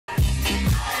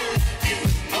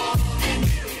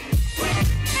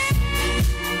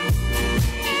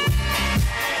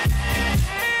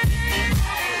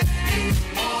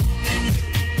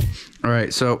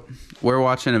Alright, so we're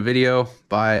watching a video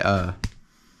by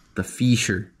the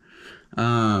Fisher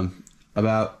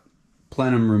about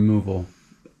plenum removal.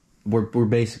 We're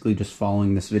basically just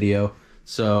following this video.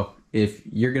 So if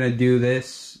you're gonna do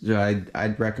this,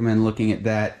 I'd recommend looking at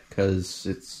that because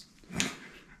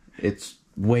it's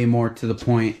way more to the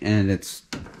point and it's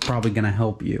probably gonna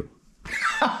help you.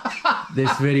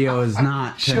 This video is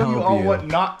not to help you. Show you all what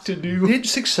not to do. Did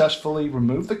successfully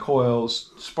remove the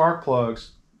coils, spark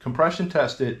plugs, compression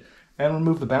test it, and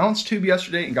remove the balance tube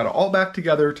yesterday and got it all back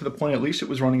together to the point at least it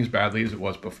was running as badly as it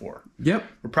was before. Yep.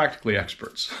 We're practically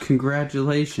experts.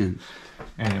 Congratulations.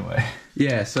 Anyway.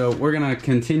 Yeah, so we're gonna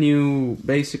continue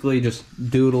basically just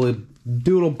doodle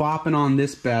bopping on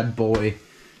this bad boy.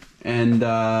 And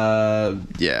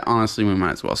yeah, honestly, we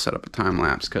might as well set up a time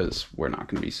lapse because we're not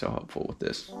going to be so helpful with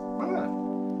this. Why not?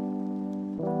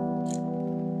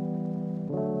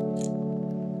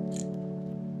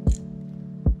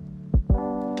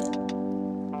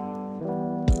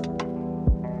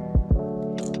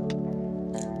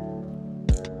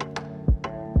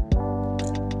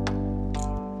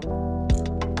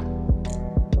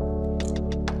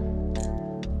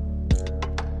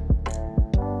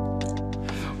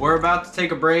 We're about to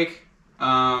take a break.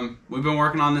 We've been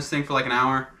working on this thing for like an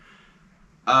hour.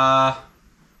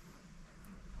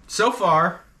 So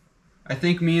far, I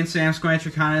think me and Sam Squanch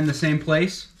are kind of in the same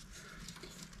place.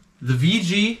 The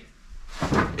VG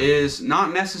is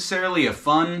not necessarily a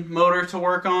fun motor to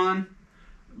work on,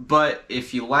 but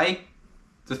if you like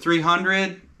the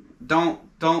 300, don't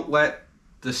let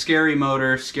the scary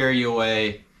motor scare you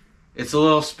away. It's a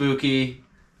little spooky,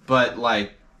 but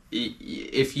like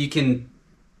if you can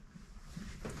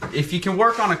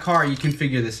work on a car, you can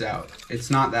figure this out.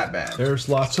 It's not that bad. There's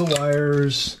lots of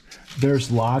wires.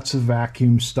 There's lots of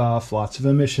vacuum stuff, lots of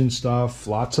emission stuff,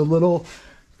 lots of little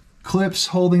clips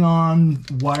holding on,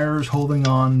 wires holding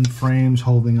on, frames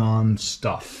holding on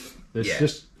stuff. It's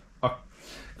just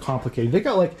complicated. They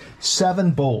got like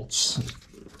 7 bolts,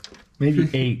 maybe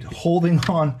 8, holding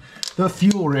on the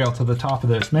fuel rail to the top of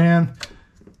this. Man,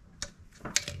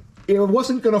 it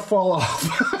wasn't going to fall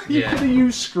off. You could have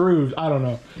used screws. I don't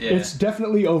know. Yeah. It's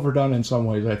definitely overdone in some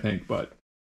ways, I think, but...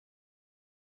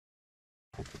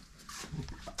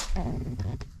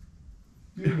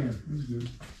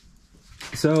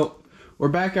 So, we're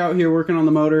back out here working on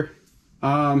the motor.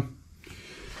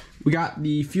 We got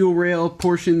the fuel rail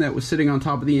portion that was sitting on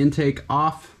top of the intake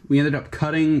off. We ended up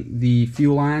cutting the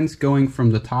fuel lines going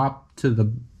from the top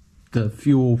to the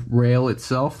fuel rail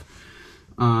itself.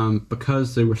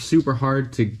 Because they were super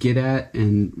hard to get at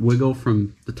and wiggle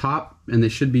from the top, and they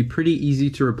should be pretty easy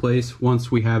to replace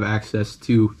once we have access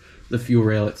to the fuel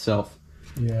rail itself.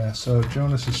 Yeah, so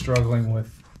Jonas is struggling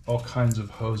with all kinds of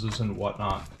hoses and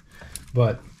whatnot,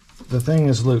 but the thing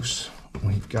is loose.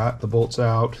 We've got the bolts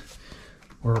out.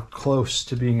 We're close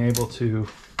to being able to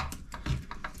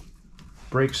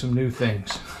break some new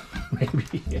things,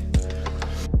 maybe.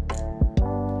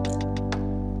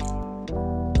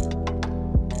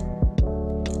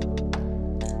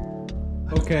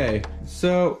 Okay,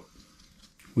 so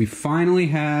we finally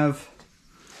have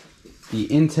the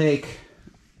intake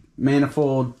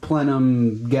manifold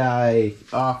plenum guy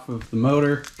off of the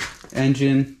motor,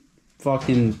 engine,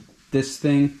 fucking this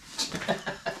thing.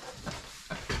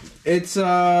 It's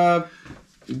that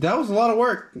was a lot of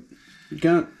work.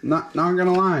 Not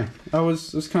gonna lie, that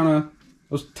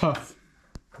was tough.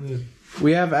 Yeah.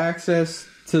 We have access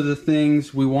to the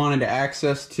things we wanted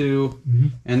access to,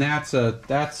 and that's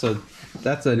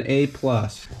an A+.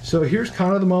 So here's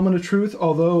kind of the moment of truth,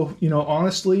 although, you know,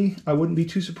 honestly, I wouldn't be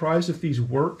too surprised if these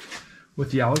worked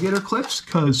with the alligator clips,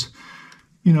 because,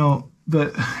 you know,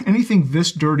 anything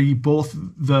this dirty, both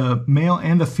the male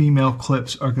and the female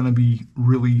clips are going to be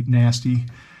really nasty.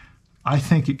 I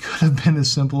think it could have been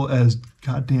as simple as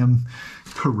goddamn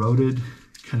corroded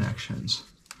connections.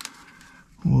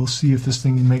 We'll see if this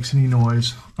thing makes any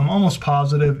noise. I'm almost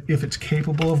positive if it's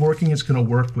capable of working, it's going to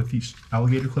work with these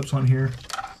alligator clips on here.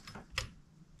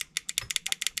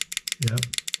 Yep.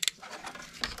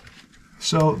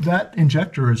 So that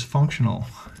injector is functional,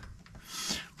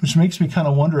 which makes me kind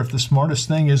of wonder if the smartest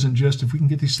thing isn't just, if we can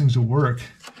get these things to work,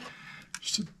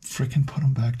 just to frickin' put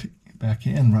them back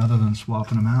in rather than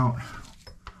swapping them out.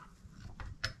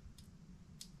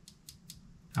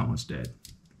 That one's dead.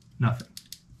 Nothing.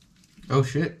 Oh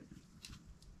shit.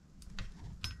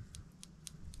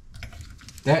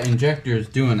 That injector is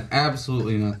doing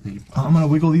absolutely nothing. I'm gonna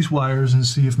wiggle these wires and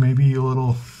see if maybe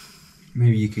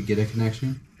maybe you could get a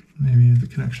connection? Maybe the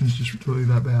connection's just really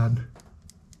that bad.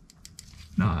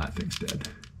 Nah, that thing's dead.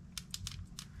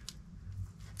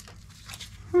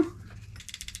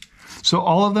 So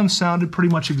all of them sounded pretty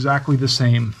much exactly the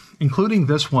same, including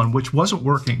this one, which wasn't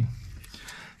working.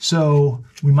 So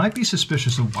we might be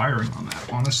suspicious of wiring on that,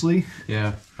 honestly.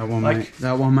 Yeah, that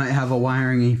one might have a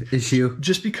wiring issue.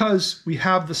 Just because we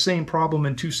have the same problem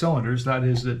in 2 cylinders, that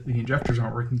is that the injectors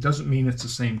aren't working, doesn't mean it's the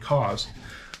same cause.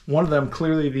 One of them,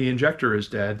 clearly the injector is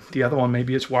dead. The other one,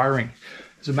 maybe it's wiring.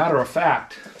 As a matter of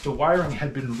fact, the wiring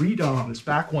had been redone on this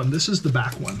back one. This is the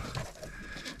back one.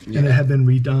 Yeah. And it had been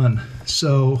redone.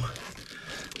 So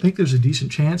I think there's a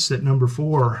decent chance that number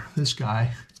 4, this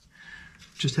guy,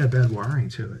 just had bad wiring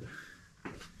to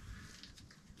it.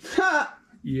 Ha!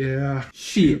 Yeah.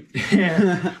 Shit.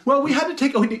 Yeah. Well, we had to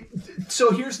take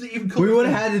so here's the even cooler. We would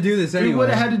have had to do this anyway. We would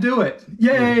have had to do it.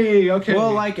 Yay! Yeah. Okay.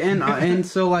 Well, like, and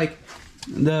so like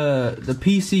the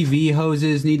PCV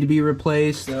hoses need to be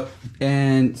replaced. Yep.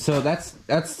 And so that's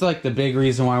like the big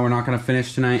reason why we're not going to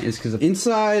finish tonight, is because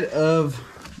inside of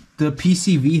the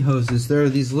PCV hoses there are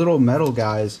these little metal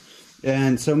guys.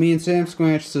 And so me and Sam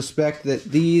Squanch suspect that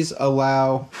these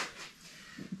allow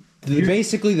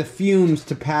basically the fumes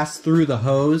to pass through the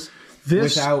hose.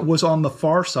 This was on the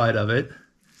far side of it,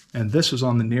 and this was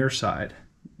on the near side.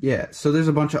 Yeah, so there's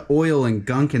a bunch of oil and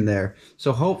gunk in there.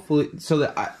 So hopefully,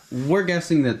 we're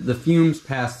guessing that the fumes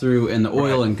pass through and the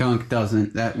oil and gunk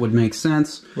doesn't. That would make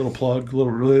sense. Little plug,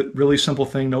 little really simple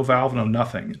thing, no valve, no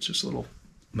nothing. It's just a little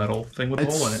metal thing with a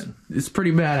hole in it. It's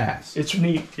pretty badass. It's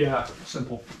neat, yeah,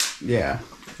 simple. Yeah.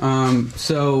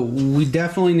 So we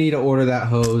definitely need to order that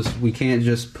hose. We can't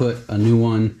just put a new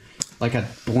one, like a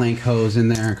blank hose in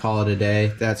there and call it a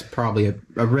day. That's probably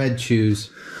a red choose.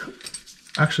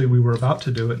 Actually, we were about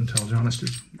to do it until Jonas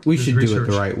did. We should do it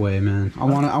the right way, man. I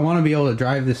want to be able to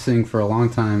drive this thing for a long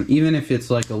time, even if it's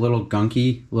like a little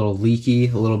gunky, a little leaky,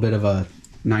 a little bit of a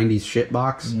 90s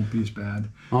shitbox. It won't be as bad.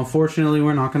 Unfortunately,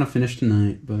 we're not going to finish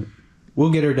tonight, but we'll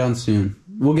get her done soon.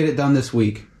 We'll get it done this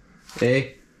week. Eh?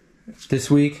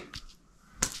 This week?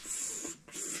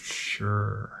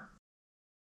 Sure.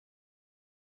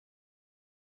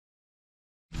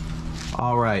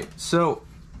 All right, so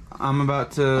I'm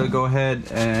about to go ahead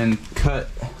and cut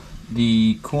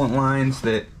the coolant lines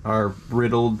that are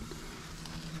riddled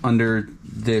under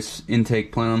this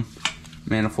intake plenum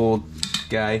manifold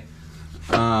guy.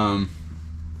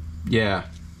 Yeah,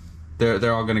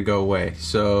 they're all gonna go away.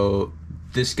 So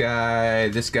this guy,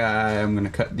 I'm gonna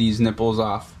cut these nipples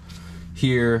off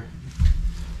here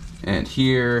and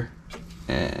here,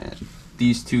 and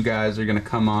these 2 guys are gonna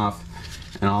come off,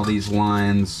 and all these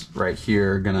lines right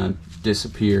here are gonna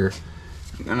disappear.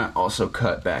 I'm gonna also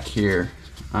cut back here.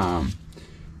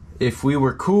 If we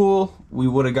were cool, we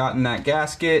would have gotten that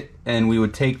gasket and we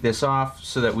would take this off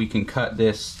so that we can cut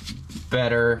this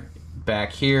better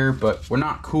back here, but we're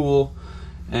not cool,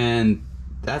 and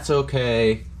that's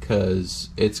okay because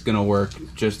it's gonna work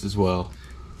just as well.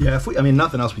 Yeah, I mean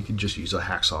nothing else, we could just use a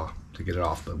hacksaw to get it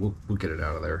off, but we'll get it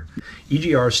out of there.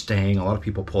 EGR is staying. A lot of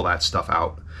people pull that stuff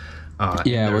out.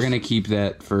 Yeah, we're gonna keep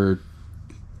that for.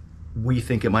 We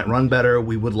think it might run better.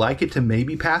 We would like it to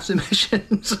maybe pass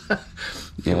emissions.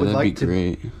 Yeah, that'd be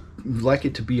great. We'd like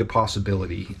it to be a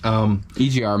possibility.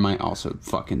 EGR might also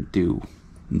fucking do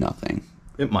nothing.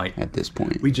 It might at this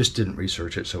point. We just didn't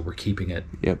research it, so we're keeping it.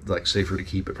 Yep. Like safer to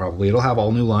keep it. Probably it'll have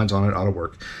all new lines on it. Ought to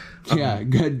work. Yeah,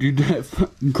 good.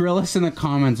 Grill us in the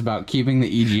comments about keeping the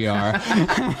EGR.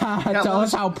 Tell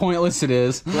us how pointless it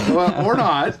is. Well, or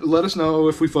not. Let us know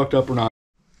if we fucked up or not.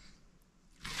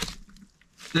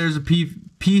 There's a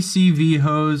PCV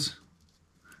hose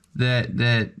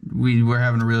that we were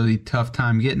having a really tough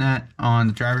time getting at on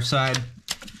the driver's side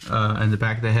and the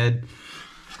back of the head.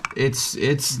 It's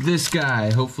this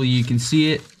guy. Hopefully you can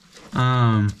see it.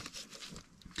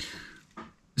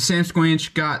 Sam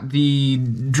Squanch got the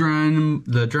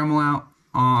Dremel out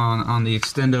on the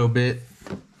extendo bit.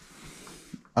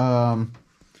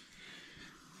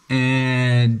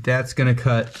 And that's gonna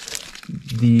cut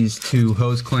these 2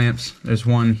 hose clamps. There's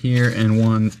one here and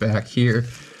one back here.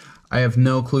 I have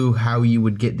no clue how you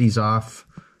would get these off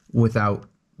without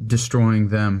destroying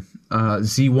them.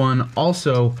 Z1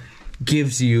 also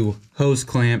gives you hose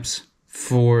clamps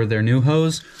for their new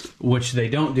hose, which they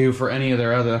don't do for any of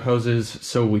their other hoses,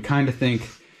 so we kind of think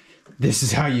this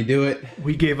is how you do it.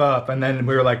 We gave up, and then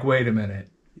we were like, wait a minute.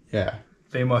 Yeah.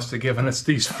 They must have given us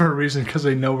these for a reason, because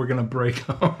they know we're going to break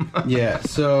them. Yeah,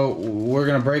 so we're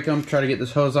going to break them, try to get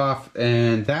this hose off,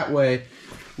 and that way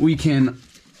we can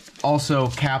also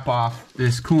cap off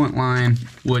this coolant line,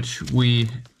 which we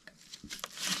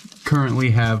currently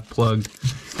have plugged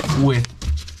with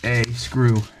a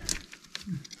screw.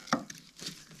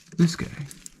 This guy.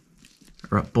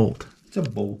 Or a bolt. It's a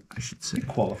bolt, I should say. It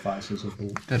qualifies as a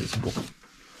bolt. That is a bolt.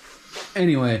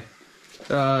 Anyway,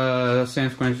 Sam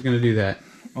Squanch's gonna do that.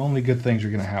 Only good things are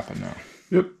gonna happen now.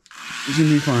 Yep. It's gonna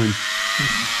be fine.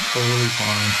 Totally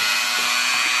fine.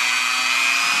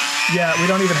 Yeah, we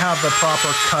don't even have the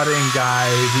proper cutting guy.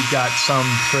 We got some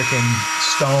freaking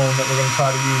stone that we're gonna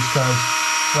try to use because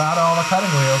we're out of all the cutting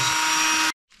wheels.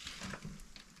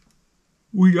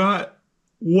 We got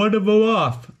one of them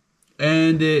off,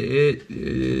 and it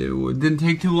didn't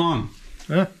take too long.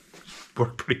 Yeah,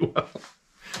 worked pretty well.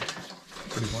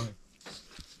 Pretty funny.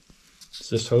 Does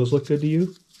this hose look good to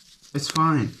you? It's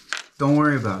fine. Don't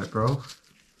worry about it, bro.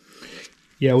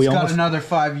 Yeah, we got almost another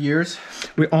 5 years.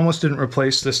 We almost didn't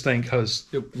replace this thing because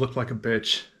it looked like a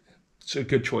bitch. It's a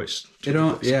good choice. It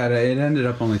ended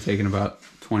up only taking about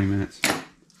 20 minutes.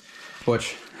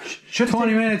 Which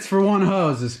 20 minutes for one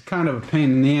hose is kind of a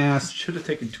pain in the ass. Should have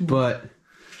taken 2. But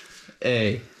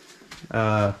hey,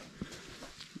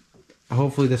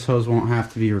 hopefully this hose won't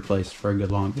have to be replaced for a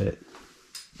good long bit.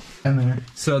 And there.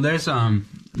 So there's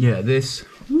this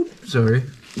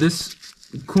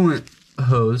coolant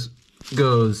hose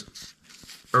goes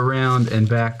around and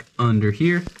back under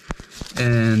here,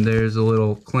 and there's a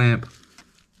little clamp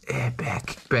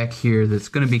back here that's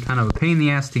going to be kind of a pain in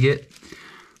the ass to get,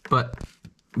 but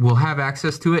we'll have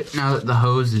access to it now that the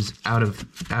hose is out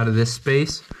of this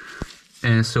space,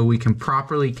 and so we can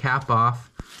properly cap off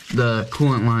the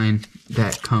coolant line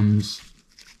that comes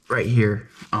right here.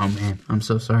 Oh man, I'm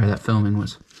so sorry, that filming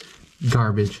was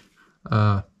garbage.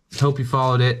 Hope you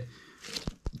followed it.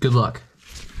 Good luck.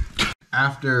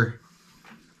 After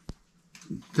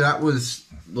that was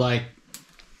like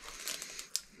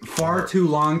far too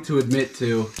long to admit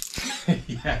to.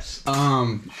 Yes.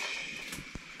 The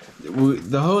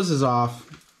hose is off.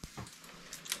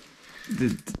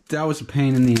 That was a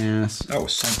pain in the ass. That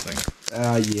was something.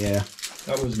 Yeah.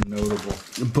 That was notable.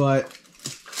 But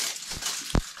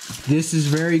this is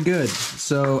very good.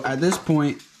 So at this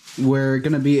point, we're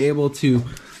going to be able to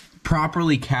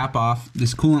properly cap off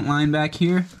this coolant line back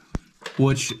here,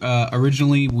 which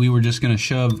originally we were just going to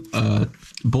shove a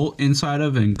bolt inside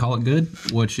of and call it good,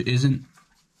 which isn't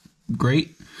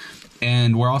great.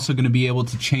 And we're also going to be able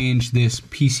to change this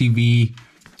PCV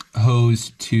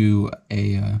hose to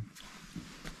a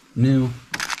new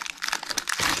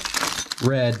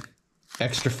red,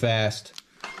 extra fast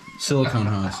silicone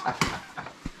hose.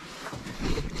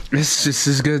 This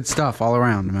is good stuff all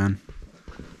around, man.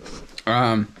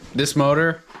 This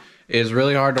motor is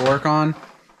really hard to work on.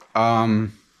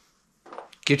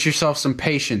 Get yourself some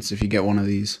patience if you get one of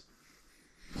these.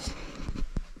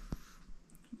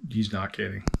 He's not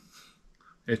kidding.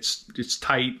 It's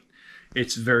tight.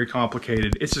 It's very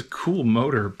complicated. It's a cool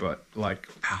motor, but like,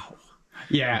 ow.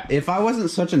 Yeah, if I wasn't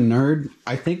such a nerd,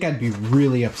 I think I'd be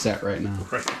really upset right now.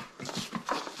 Right.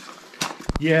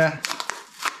 Yeah.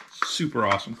 Super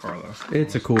awesome car, though.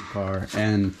 It's a cool car,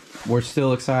 and we're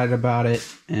still excited about it,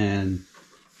 and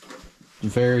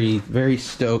very, very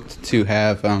stoked to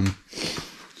have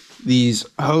these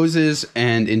hoses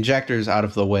and injectors out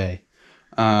of the way.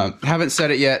 Haven't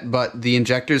said it yet, but the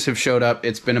injectors have showed up.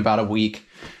 It's been about a week.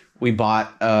 We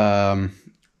bought a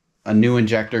new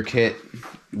injector kit.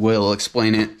 We'll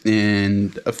explain it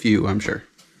in a few, I'm sure.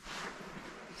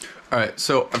 Alright,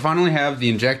 so I finally have the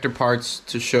injector parts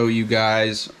to show you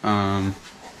guys.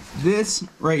 This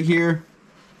right here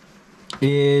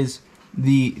is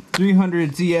the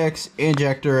 300ZX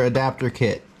injector adapter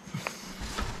kit.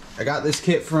 I got this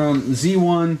kit from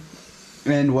Z1,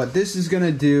 and what this is going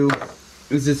to do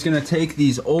is it's going to take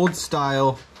these old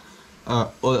style,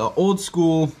 old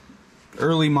school,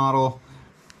 early model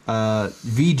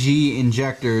VG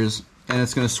injectors, and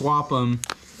it's going to swap them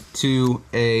to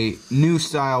a new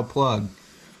style plug.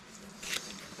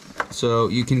 So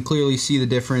you can clearly see the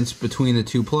difference between the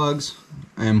two plugs.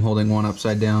 I am holding one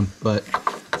upside down, but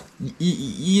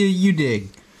you dig.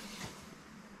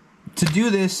 To do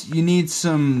this, you need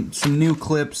some new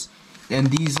clips, and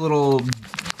these little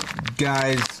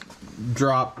guys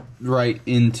drop right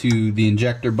into the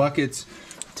injector buckets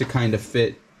to kind of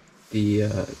fit the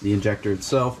injector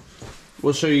itself.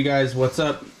 We'll show you guys what's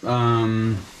up.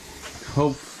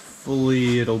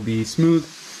 Hopefully it'll be smooth.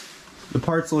 The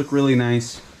parts look really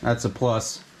nice. That's a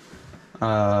plus.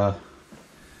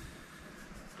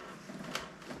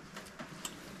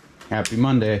 Happy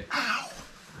Monday.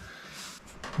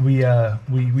 We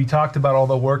talked about all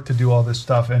the work to do all this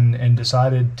stuff and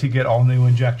decided to get all new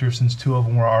injectors since 2 of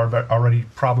them were already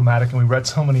problematic, and we read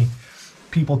so many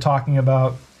people talking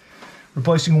about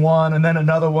replacing one and then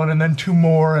another one and then 2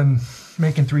 more and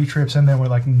making 3 trips, and then we're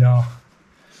like, no.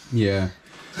 Yeah.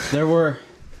 There were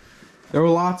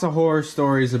lots of horror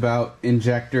stories about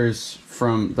injectors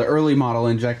from the early model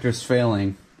injectors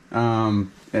failing,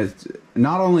 It's,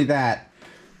 not only that,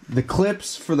 the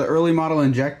clips for the early model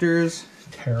injectors,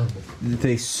 terrible.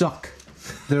 They suck.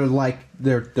 They're like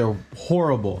they're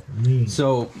horrible. Mean.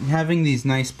 So having these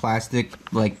nice plastic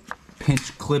like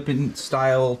pinch clipping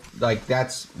style, like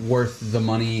that's worth the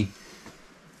money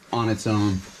on its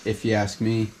own, if you ask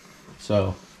me.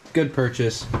 So good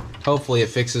purchase. Hopefully it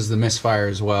fixes the misfire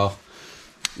as well.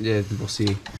 Yeah, we'll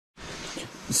see.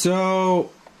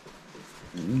 So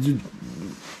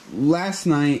last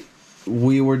night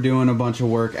we were doing a bunch of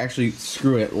work. Actually,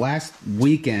 screw it. Last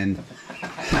weekend,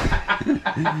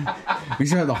 we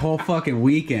spent the whole fucking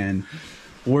weekend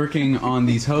working on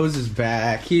these hoses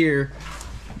back here.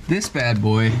 This bad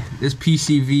boy, this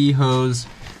PCV hose,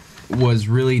 was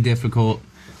really difficult.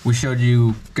 We showed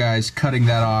you guys cutting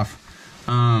that off.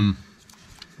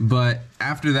 But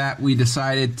after that, we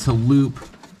decided to loop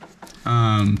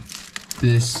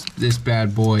this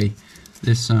bad boy,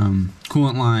 this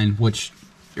coolant line, which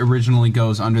originally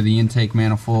goes under the intake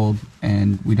manifold,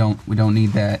 and we don't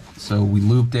need that, so we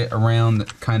looped it around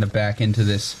kind of back into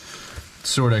this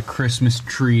sort of Christmas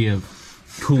tree of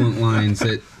coolant lines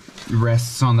that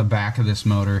rests on the back of this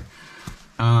motor.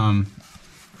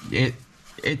 It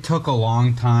took a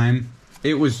long time.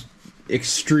 It was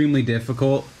extremely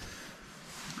difficult.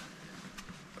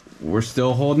 We're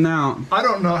still holding out. I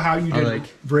don't know how you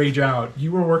didn't rage out.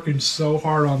 You were working so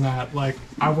hard on that. Like,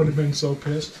 I would have been so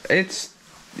pissed.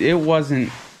 It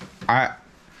wasn't. I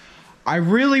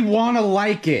really want to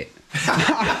like it.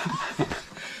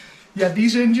 Yeah,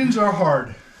 these engines are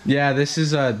hard. Yeah,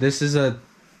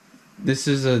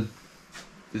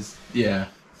 yeah.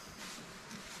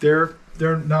 They're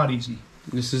not easy.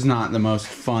 This is not the most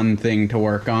fun thing to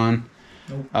work on.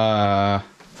 Nope.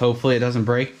 Hopefully it doesn't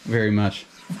break very much.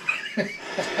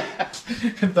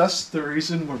 That's the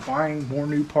reason we're buying more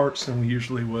new parts than we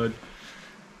usually would.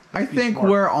 I think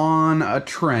we're on a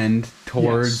trend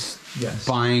towards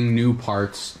buying new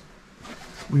parts.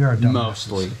 We are dumb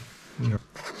mostly. We are.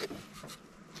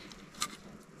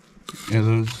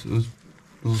 Yeah,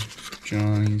 those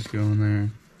Johnnies go in there.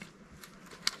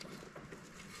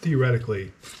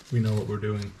 Theoretically, we know what we're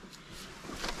doing.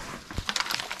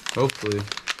 Hopefully.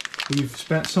 We've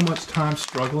spent so much time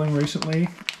struggling recently.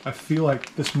 I feel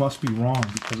like this must be wrong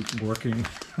because it's working.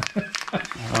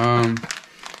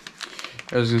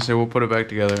 I was gonna say we'll put it back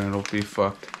together and it'll be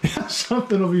fucked.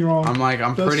 Something will be wrong.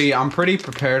 I'm pretty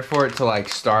prepared for it to like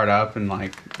start up and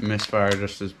like misfire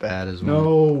just as bad as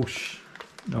no.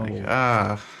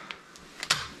 Like,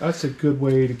 that's a good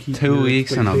way to keep 2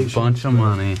 weeks and a bunch of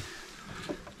money.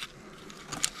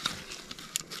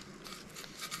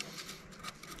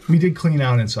 We did clean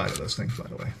out inside of those things, by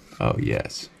the way. Oh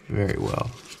yes, very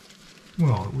well.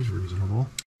 Well, it was reasonable.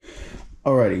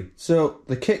 Alrighty, so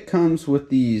the kit comes with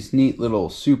these neat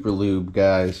little super lube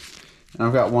guys. And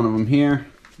I've got one of them here.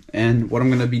 And what I'm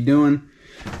going to be doing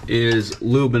is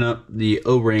lubing up the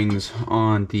O-rings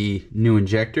on the new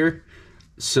injector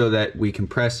so that we can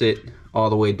press it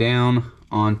all the way down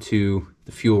onto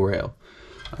the fuel rail.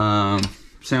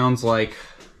 Sounds like,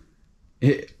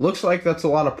 it looks like that's a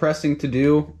lot of pressing to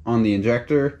do on the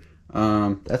injector.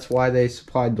 That's why they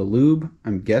supplied the lube,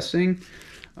 I'm guessing.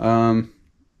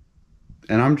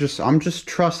 And I'm just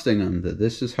trusting them that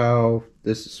this is how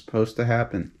this is supposed to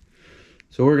happen.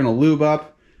 So we're gonna lube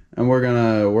up and we're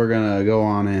gonna go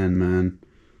on in, man.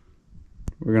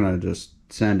 We're gonna just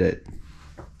send it.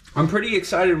 I'm pretty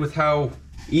excited with how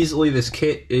easily this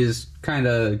kit is kind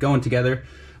of going together.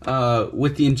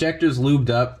 With the injectors lubed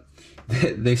up,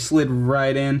 they slid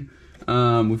right in.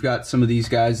 We've got some of these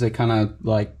guys that kind of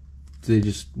like, they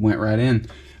just went right in.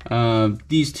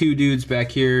 These two dudes back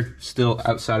here still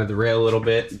outside of the rail a little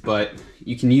bit, but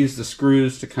you can use the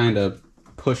screws to kind of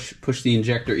push the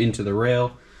injector into the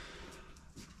rail.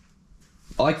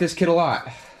 I like this kit a lot.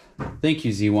 Thank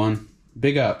you, Z1.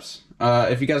 Big ups.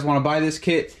 If you guys want to buy this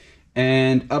kit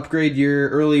and upgrade your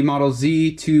early Model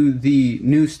Z to the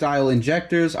new style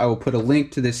injectors, I will put a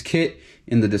link to this kit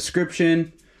in the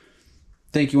description.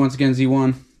 Thank you once again,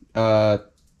 Z1.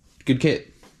 Good kit.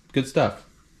 Good stuff.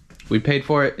 We paid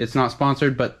for it. It's not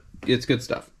sponsored, but it's good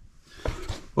stuff.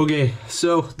 Okay,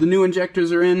 so the new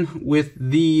injectors are in with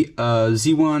the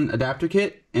Z1 adapter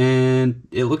kit, and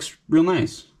it looks real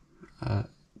nice.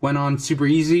 Went on super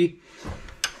easy.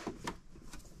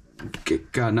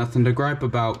 Got nothing to gripe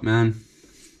about, man.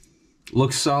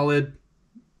 Looks solid.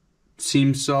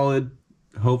 Seems solid.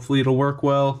 Hopefully it'll work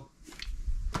well.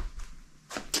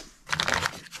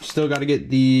 Still got to get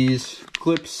these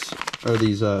clips, or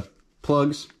these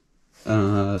plugs,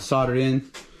 soldered in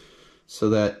so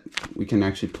that we can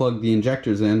actually plug the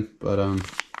injectors in, but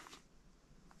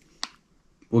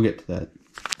we'll get to that.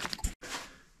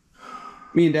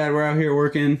 me and Dad were out here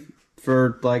working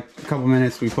for like a couple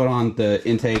minutes. We put on the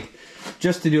intake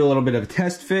just to do a little bit of a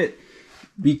test fit,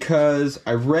 because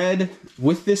I read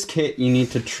with this kit you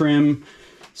need to trim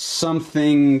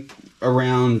something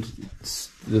around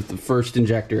the first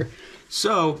injector.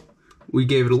 So we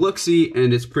gave it a look-see,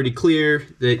 and it's pretty clear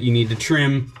that you need to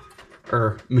trim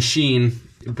or machine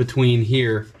between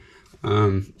here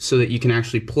so that you can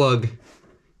actually plug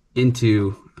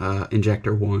into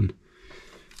injector 1.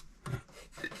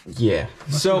 Yeah,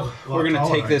 so we're gonna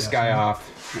take this guy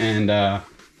off, and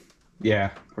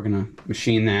yeah, we're gonna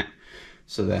machine that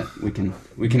so that we can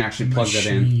actually plug that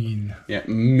in. Yeah,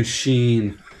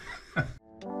 machine.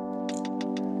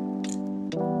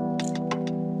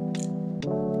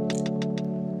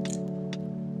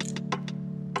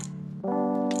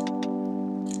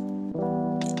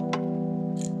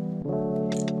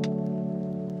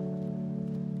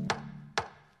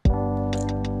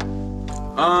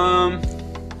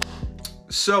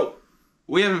 So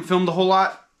we haven't filmed a whole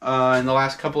lot in the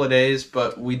last couple of days,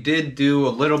 but we did do a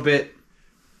little bit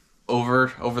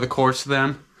over the course of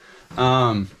them.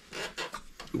 I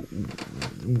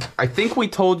think we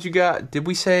told you guys, did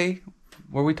we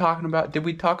talk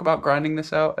about grinding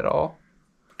this out at all?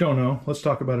 Don't know. Let's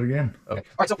talk about it again. Okay.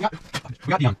 All right, so we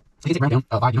got the intake ground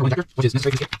down by the normal injector, which is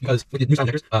misfiring, because we did new style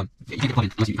injectors. You can't get plug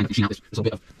in unless you can machine out this little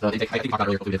bit of the intake. I think we talked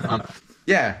about it earlier before we did.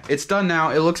 Yeah, it's done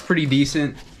now. It looks pretty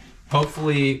decent.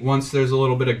 Hopefully, once there's a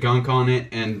little bit of gunk on it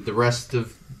and the rest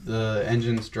of the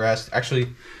engine's dressed, actually,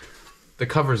 the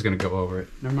cover is going to go over it.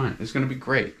 Never mind. It's going to be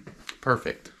great.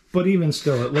 Perfect. But even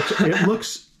still, it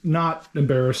looks not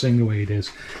embarrassing the way it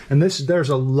is. And there's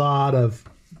a lot of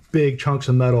big chunks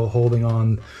of metal holding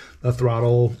on the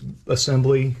throttle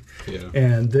assembly. Yeah.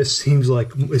 And this seems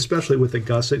like, especially with the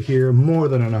gusset here, more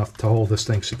than enough to hold this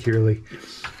thing securely.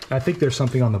 I think there's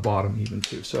something on the bottom even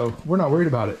too, so we're not worried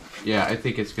about it. Yeah, I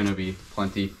think it's going to be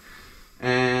plenty.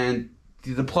 And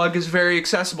the plug is very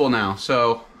accessible now,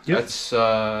 so that's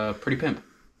pretty pimp.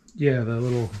 Yeah,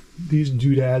 these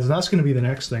doodads, that's going to be the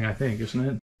next thing, I think, isn't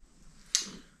it?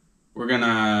 We're going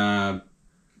to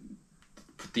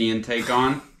put the intake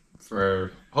on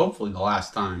for hopefully the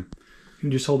last time. You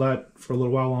can just hold that for a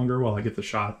little while longer while I get the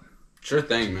shot. Sure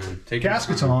thing, man. Take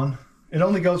gasket's on. It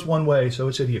only goes one way, so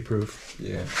it's idiot proof.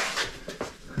 Yeah.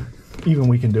 Even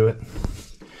we can do it.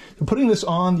 So putting this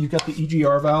on, you've got the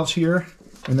EGR valves here,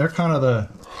 and they're kind of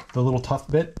the little tough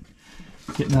bit.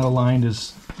 Getting that aligned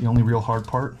is the only real hard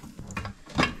part.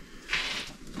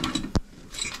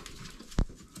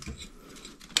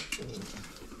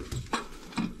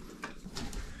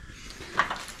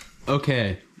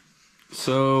 Okay,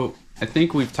 so I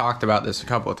think we've talked about this a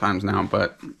couple of times now,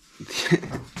 but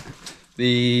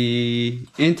the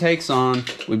intake's on.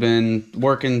 We've been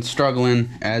working, struggling,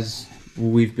 as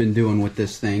we've been doing with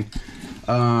this thing.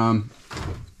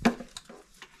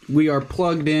 We are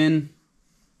plugged in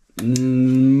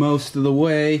most of the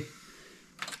way.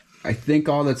 I think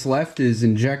all that's left is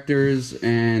injectors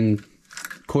and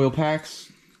coil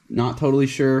packs. Not totally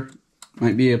sure.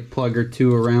 Might be a plug or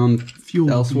two around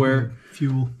fuel elsewhere.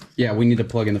 Fuel. Yeah, we need to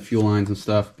plug in the fuel lines and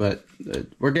stuff, but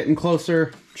we're getting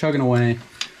closer, chugging away.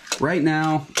 Right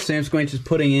now, Sam Squinch is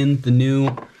putting in the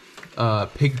new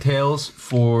pigtails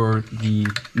for the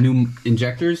new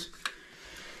injectors.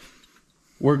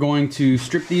 We're going to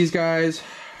strip these guys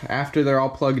after they're all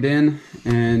plugged in,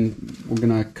 and we're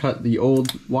going to cut the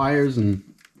old wires and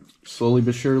slowly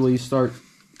but surely start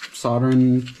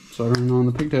soldering on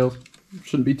the pigtails.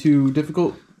 Shouldn't be too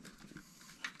difficult,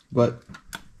 but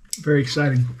very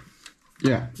exciting.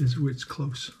 Yeah. It's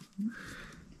close.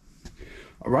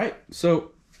 All right,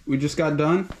 so we just got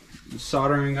done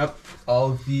soldering up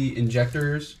all of the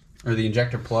injectors, or the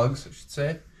injector plugs, I should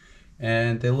say,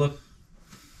 and they look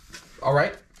all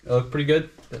right. They look pretty good.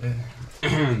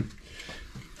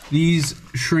 These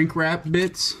shrink wrap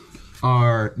bits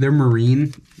they're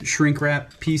marine shrink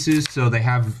wrap pieces, so they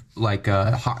have like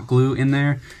a hot glue in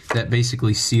there that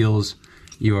basically seals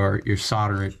your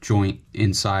solder joint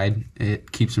inside.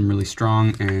 It keeps them really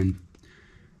strong, and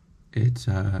it's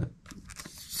the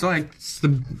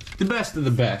best of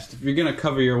the best. If you're gonna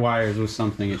cover your wires with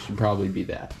something, it should probably be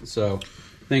that. So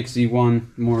thanks,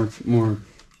 Z1. More.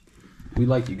 We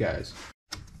like you guys.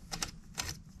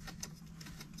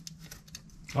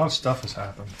 A lot of stuff has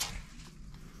happened.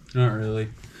 Not really.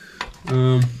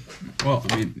 Well,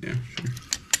 I mean, yeah, sure.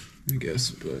 I guess,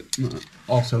 but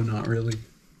also not really.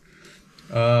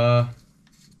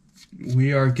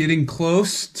 We are getting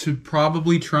close to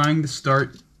probably trying to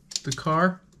start the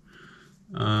car.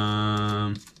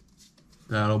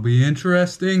 That'll be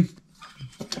interesting.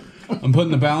 I'm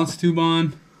putting the balance tube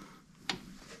on.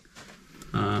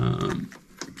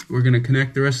 we're gonna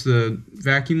connect the rest of the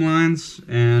vacuum lines,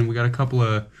 and we got a couple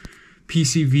of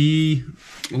PCV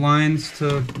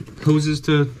hoses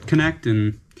to connect,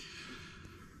 and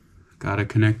gotta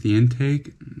connect the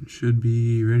intake. Should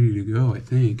be ready to go, I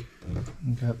think.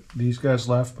 We got these guys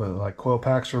left, but like coil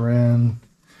packs are in.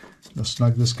 Let's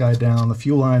snug this guy down. The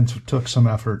fuel lines took some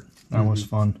effort. That was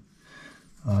fun.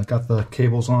 Got the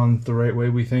cables on the right way,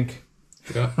 we think.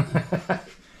 Yeah.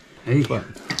 Hey, but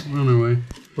we're on our way.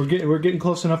 We're getting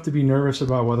close enough to be nervous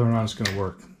about whether or not it's going to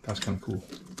work. That's kind of cool.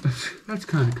 That's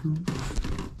kind of cool.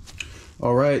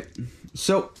 All right,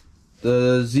 so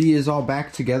the Z is all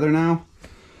back together now.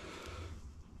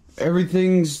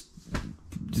 Everything's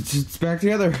it's back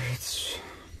together.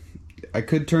 I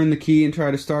could turn the key and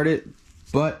try to start it,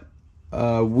 but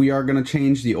we are going to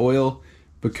change the oil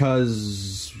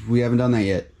because we haven't done that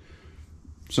yet.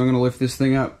 So I'm going to lift this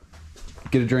thing up,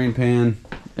 get a drain pan,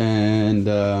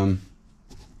 and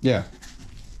yeah,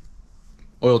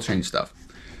 oil change stuff.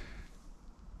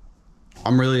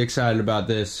 I'm really excited about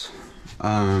this.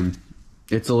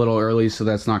 It's a little early, so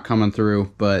that's not coming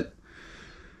through, but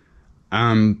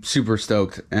I'm super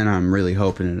stoked, and I'm really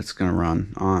hoping that it's going to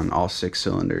run on all 6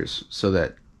 cylinders so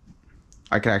that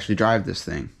I can actually drive this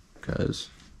thing, because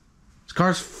this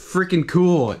car's freaking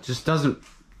cool. It just doesn't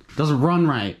run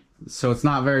right, so it's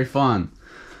not very fun.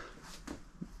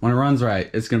 When it runs right,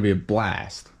 it's going to be a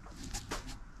blast.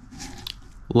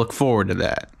 Look forward to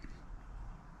that.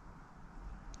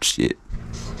 Shit.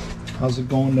 How's it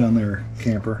going down there,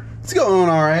 camper? It's going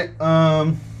all right.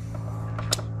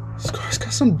 This car's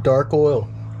got some dark oil.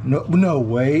 No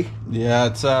way. Yeah,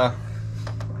 it's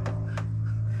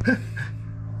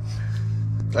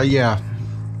yeah,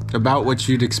 about what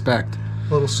you'd expect.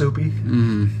 A little soupy.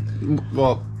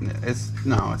 Well, it's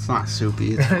not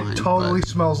soupy. It's fine. It totally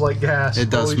smells like gas. It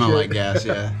does Holy smell shit. like gas,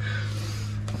 yeah.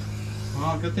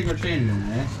 Well, good thing we're changing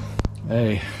it,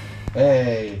 eh?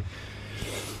 Hey.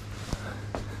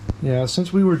 Yeah,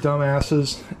 since we were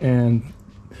dumbasses and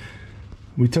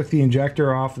we took the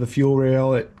injector off the fuel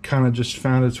rail, it kind of just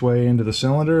found its way into the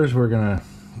cylinders. We're gonna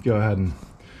go ahead and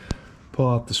pull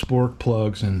out the spork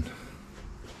plugs and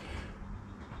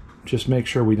just make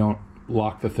sure we don't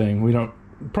lock the thing. We don't,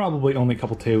 probably only a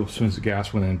couple tablespoons of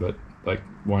gas went in, but like,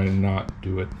 why not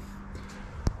do it?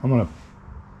 I'm gonna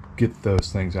get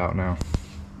those things out now.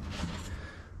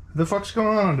 What the fuck's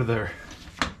going on under there?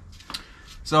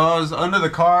 So I was under the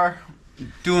car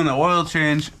doing the oil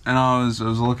change, and I was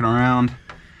looking around,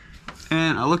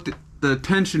 and I looked at the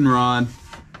tension rod,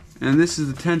 and this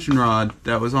is the tension rod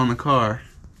that was on the car.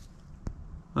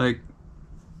 Like,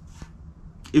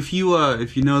 if you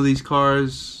know these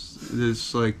cars,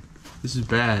 this is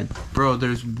bad, bro.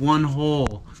 There's one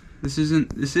hole. This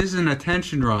isn't a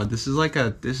tension rod. This is like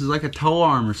a tow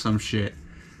arm or some shit.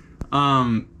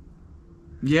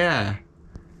 Yeah.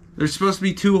 There's supposed to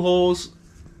be 2 holes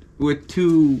with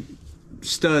 2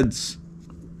 studs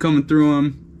coming through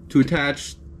them to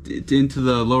attach it into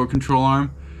the lower control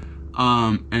arm.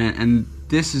 And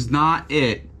this is not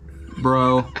it,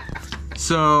 bro.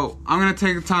 So I'm gonna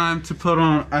take the time to put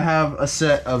on. I have a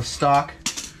set of stock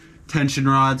tension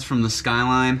rods from the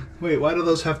Skyline. Wait, why do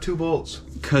those have 2 bolts?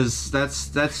 Cause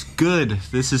that's good.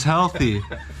 This is healthy.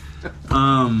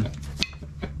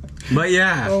 But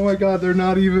yeah. Oh my god, they're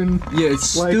not even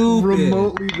it's like stupid.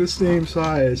 remotely the same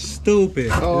size. Stupid.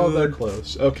 Oh, dude. they're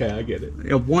close. Okay, I get it.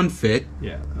 Yeah, one fit.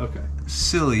 Yeah, okay.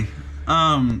 Silly.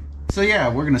 So yeah,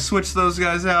 we're gonna switch those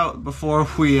guys out before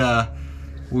we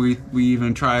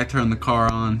even try to turn the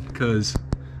car on, because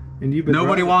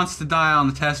nobody wants to die on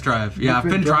the test drive. Yeah, I've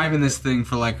been driving this thing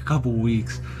for like a couple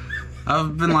weeks.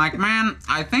 I've been like, man,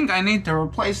 I think I need to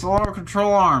replace the lower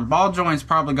control arm. Ball joint's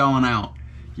probably going out.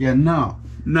 Yeah, no.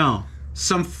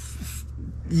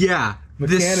 Yeah, Mechanic.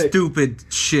 This stupid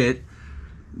shit.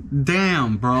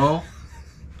 Damn, bro.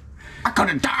 I could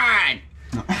have died.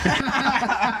 No.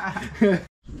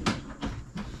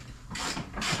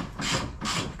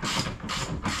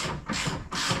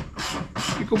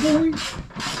 You go boy.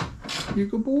 You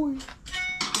go boy.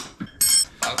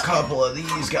 A couple of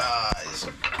these guys.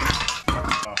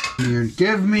 Here,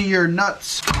 give me your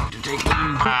nuts. Take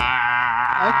them.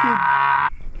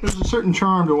 There's a certain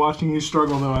charm to watching you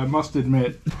struggle, though, I must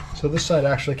admit. So this side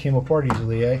actually came apart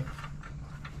easily, eh?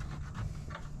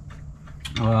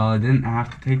 Well, I didn't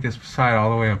have to take this side all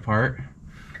the way apart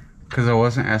because I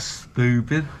wasn't as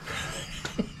stupid.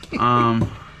 Yeah.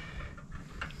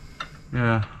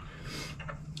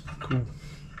 Cool.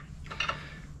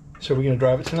 So we're gonna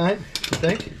drive it tonight, you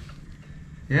think?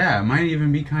 Yeah, it might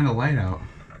even be kind of light out.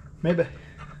 Maybe.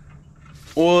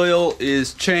 Oil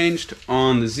is changed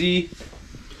on the Z.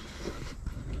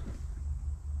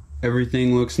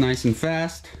 Everything looks nice and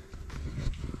fast.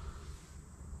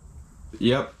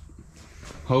 Yep.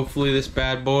 Hopefully this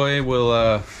bad boy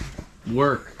will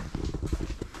work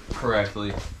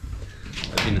correctly.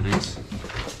 That'd be nice.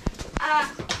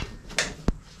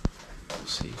 We'll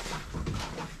see.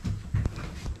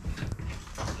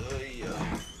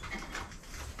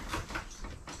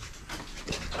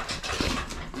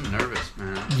 I'm nervous,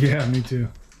 man. Yeah, me too.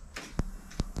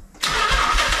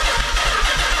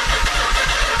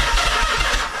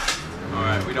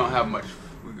 Alright, we don't have much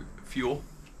fuel.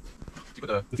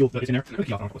 The fuel that's in there, I mean, there's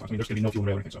going to be no fuel in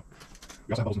there or anything, so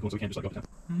we also have bubbles and coolant, so we can't just like go up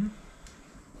and down.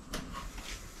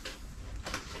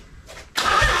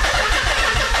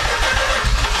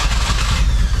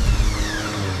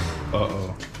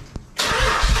 Uh-oh.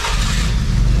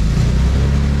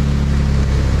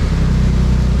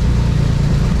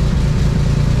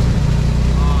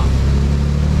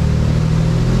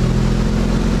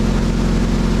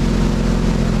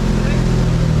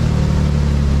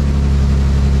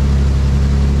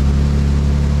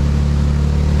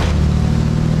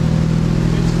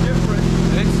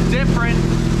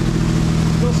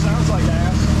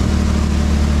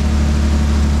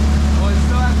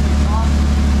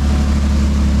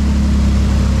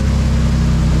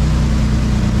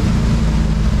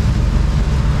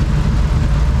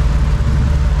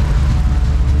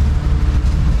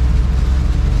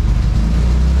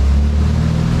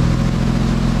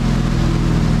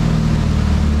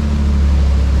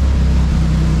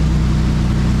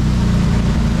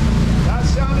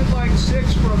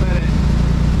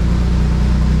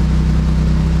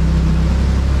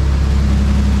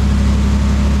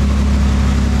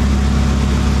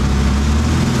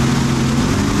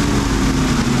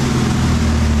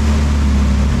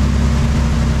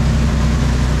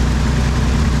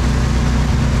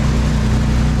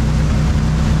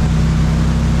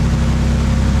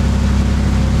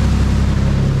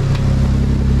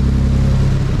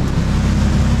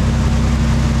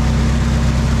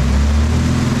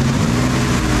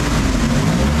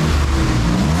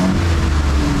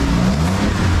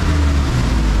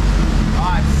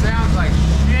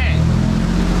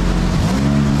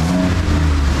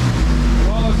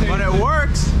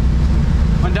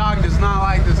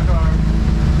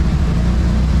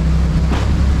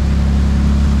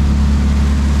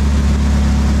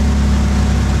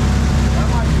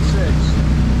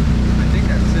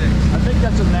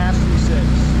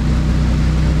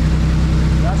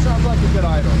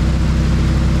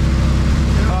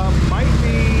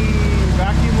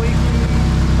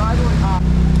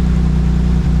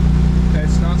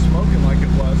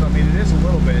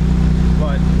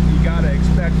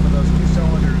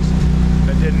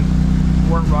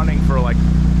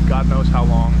 God knows how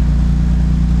long,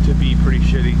 to be pretty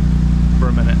shitty for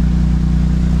a minute.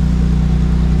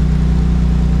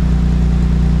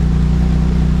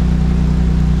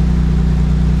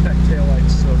 That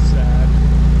taillight's so sad.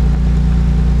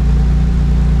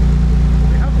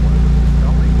 We have one,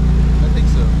 don't we? I think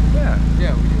so. Yeah.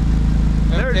 Yeah, we do.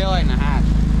 We have a taillight and a hatch.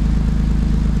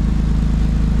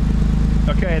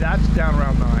 Okay, that's down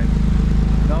around 9.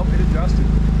 Nope, it adjusted.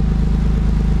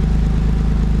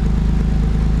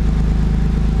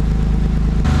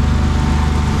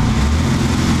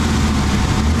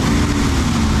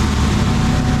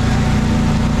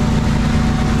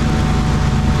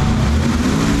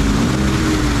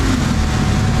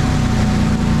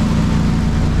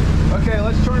 Okay,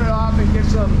 let's turn it off and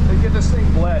get this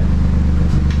thing bled.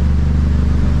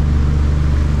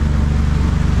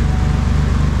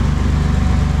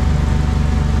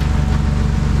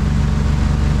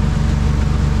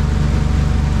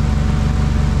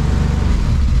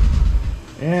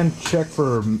 And check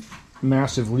for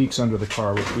massive leaks under the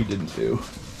car, which we didn't do.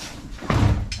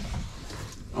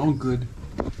 Oh, good.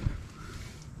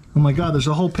 Oh my God, there's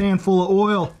a whole pan full of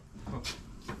oil.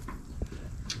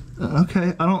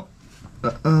 Okay, I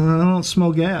don't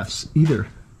smell gas either,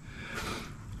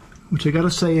 which I gotta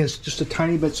say is just a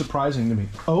tiny bit surprising to me.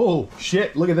 Oh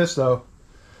shit! Look at this though.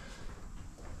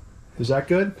 Is that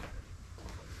good?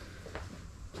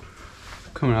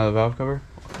 Coming out of the valve cover?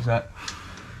 Is that?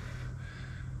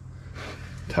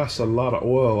 That's a lot of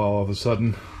oil all of a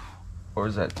sudden. Or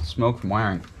is that smoke from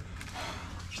wiring?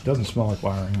 It doesn't smell like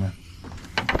wiring, man.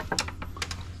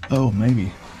 Oh,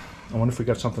 maybe. I wonder if we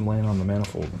got something laying on the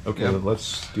manifold. Okay, yep.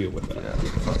 Let's deal with that.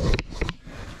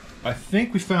 Yeah. I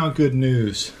think we found good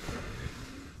news.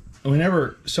 We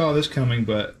never saw this coming,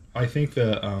 but I think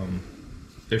that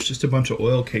there's just a bunch of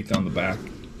oil caked on the back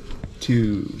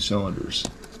 2 cylinders.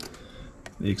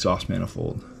 The exhaust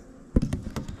manifold.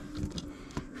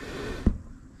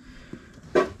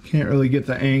 Can't really get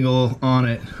the angle on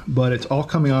it, but it's all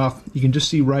coming off. You can just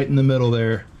see right in the middle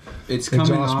there. It's coming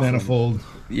exhaust off manifold.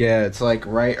 Yeah, it's like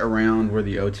right around where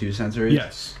the O2 sensor is.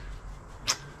 Yes.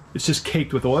 It's just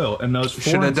caked with oil, and those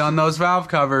should have done those valve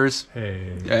covers.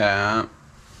 Hey. Yeah.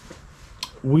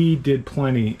 We did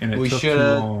plenty, and it took too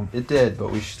long. It did,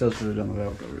 but we still should have done the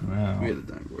valve covers. Wow. We had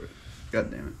the time for it. God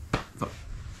damn it. Fuck.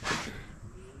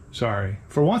 Sorry.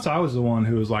 For once, I was the one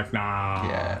who was like, nah.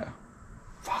 Yeah.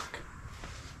 Fuck.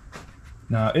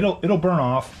 No, it'll burn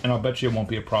off, and I'll bet you it won't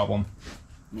be a problem.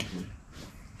 Mm-hmm.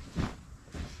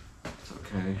 It's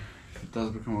okay. If it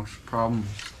does become a problem,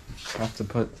 just have to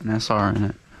put an SR in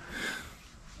it.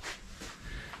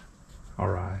 All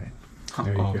right.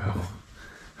 There you go.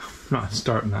 I'm not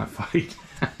starting that fight.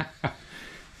 That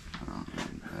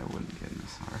wouldn't get an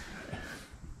SR.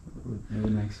 It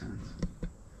would make sense.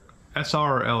 SR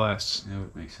or LS? It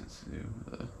would make sense to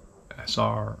do.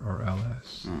 SR or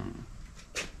LS?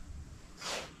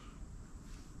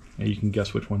 Yeah, you can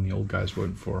guess which one the old guys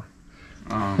voted for.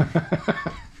 Son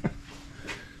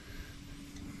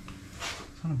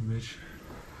of a bitch.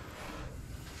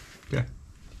 Okay.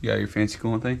 You got your fancy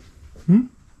coolant thing? Hmm?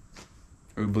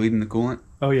 Are we bleeding the coolant?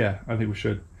 Oh yeah, I think we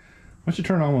should. Why don't you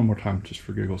turn it on one more time, just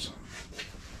for giggles?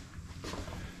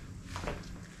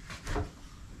 I'm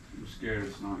scared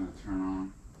it's not going to turn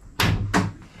on.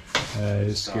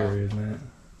 It's scary, isn't it?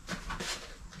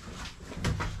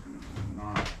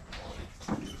 Not.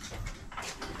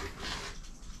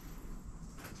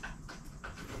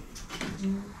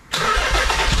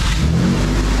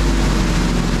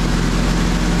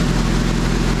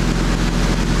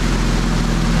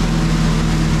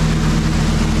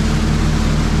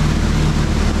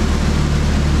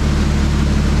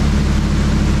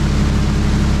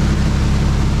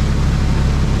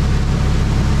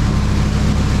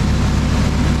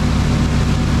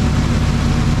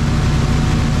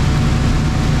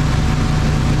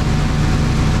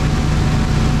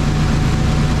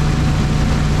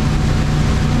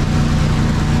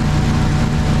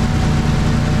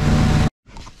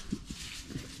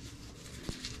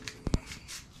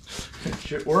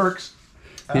 Shit works.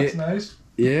 That's nice.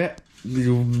 Yeah,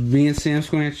 me and Sam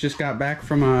Squanch just got back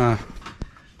from a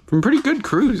pretty good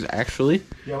cruise, actually.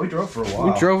 Yeah, we drove for a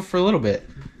while. We drove for a little bit.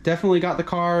 Definitely got the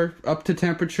car up to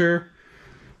temperature.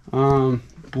 Boy,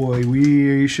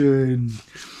 we should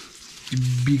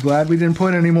be glad we didn't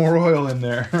put any more oil in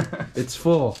there. It's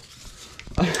full.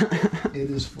 It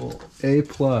is full. A+.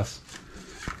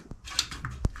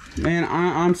 Man,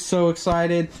 I'm so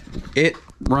excited. It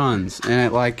runs and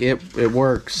it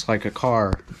works like a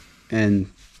car, and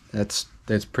that's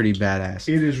pretty badass.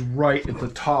 It is right at the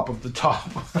top of the top.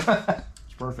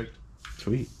 It's perfect.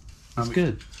 Sweet. That's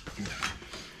good.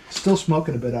 Still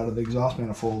smoking a bit out of the exhaust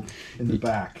manifold in the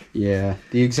back. Yeah,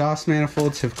 the exhaust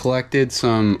manifolds have collected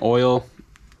some oil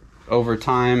over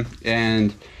time,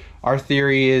 and our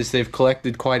theory is they've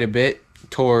collected quite a bit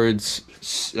towards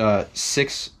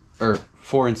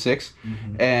 4 and 6,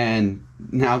 and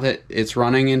now that it's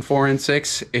running in 4 and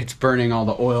 6, it's burning all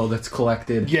the oil that's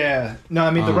collected. Yeah, no,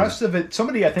 I mean the rest of it.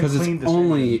 Somebody I think cleaned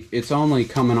this. It's only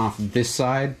coming off this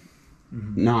side,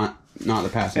 not the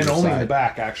passenger side. And only in the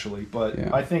back, actually. But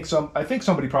yeah. I think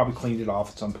somebody probably cleaned it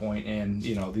off at some point, and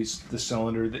you know the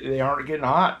cylinder, they aren't getting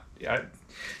hot.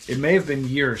 It may have been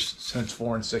years since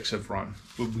 4 and 6 have run.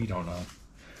 We don't know.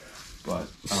 But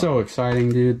so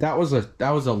exciting, dude! That was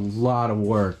a lot of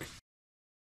work.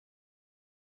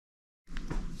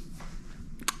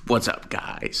 What's up,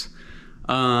 guys?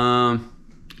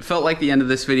 Felt like the end of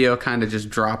this video kind of just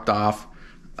dropped off.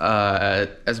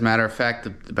 As a matter of fact,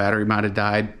 the battery might have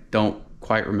died. Don't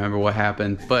quite remember what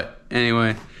happened, but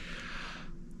anyway,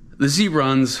 the Z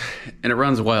runs, and it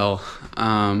runs well.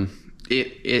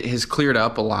 It has cleared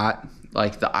up a lot.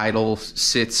 Like the idle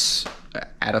sits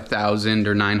at 1,000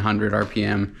 or 900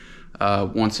 RPM.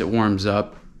 Once it warms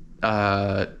up,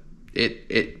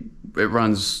 it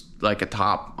runs like a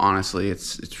top. Honestly,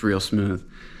 it's real smooth,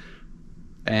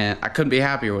 and I couldn't be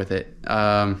happier with it.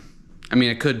 I mean,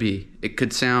 it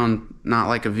could sound not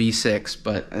like a V6,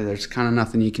 but there's kind of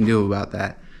nothing you can do about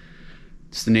that.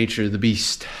 It's the nature of the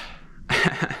beast.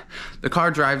 The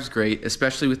car drives great,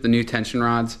 especially with the new tension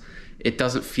rods. It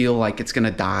doesn't feel like it's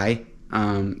gonna die.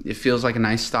 It feels like a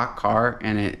nice stock car,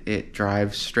 and it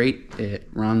drives straight. It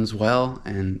runs well,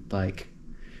 and like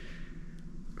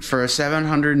for a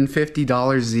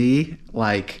 $750 Z,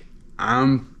 like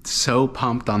I'm so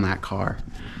pumped on that car.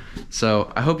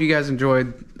 So I hope you guys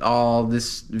enjoyed all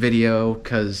this video,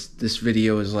 because this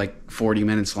video is like 40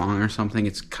 minutes long or something.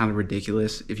 It's kind of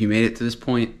ridiculous. If you made it to this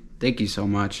point, thank you so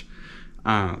much.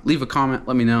 Leave a comment,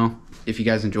 let me know. if you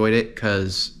guys enjoyed it,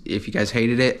 because if you guys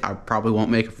hated it, I probably won't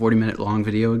make a 40-minute long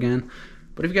video again.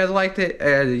 But if you guys liked it,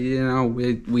 you know,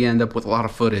 we end up with a lot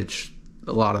of footage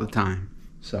a lot of the time.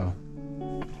 So,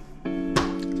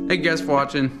 thank you guys for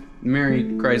watching. Merry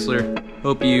Chrysler.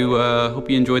 Hope you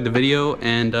enjoyed the video,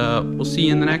 and we'll see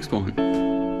you in the next one.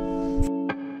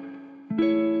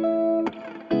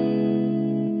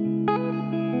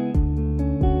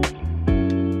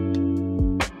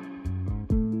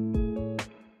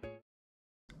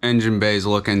 Engine bay's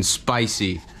looking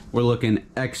spicy. We're looking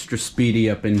extra speedy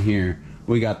up in here.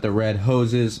 We got the red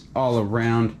hoses all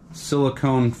around,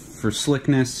 silicone for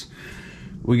slickness.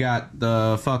 We got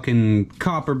the fucking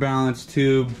copper balance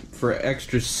tube for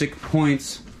extra sick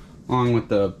points, along with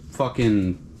the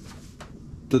fucking,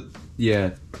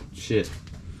 yeah, shit.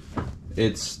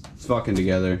 It's fucking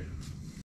together.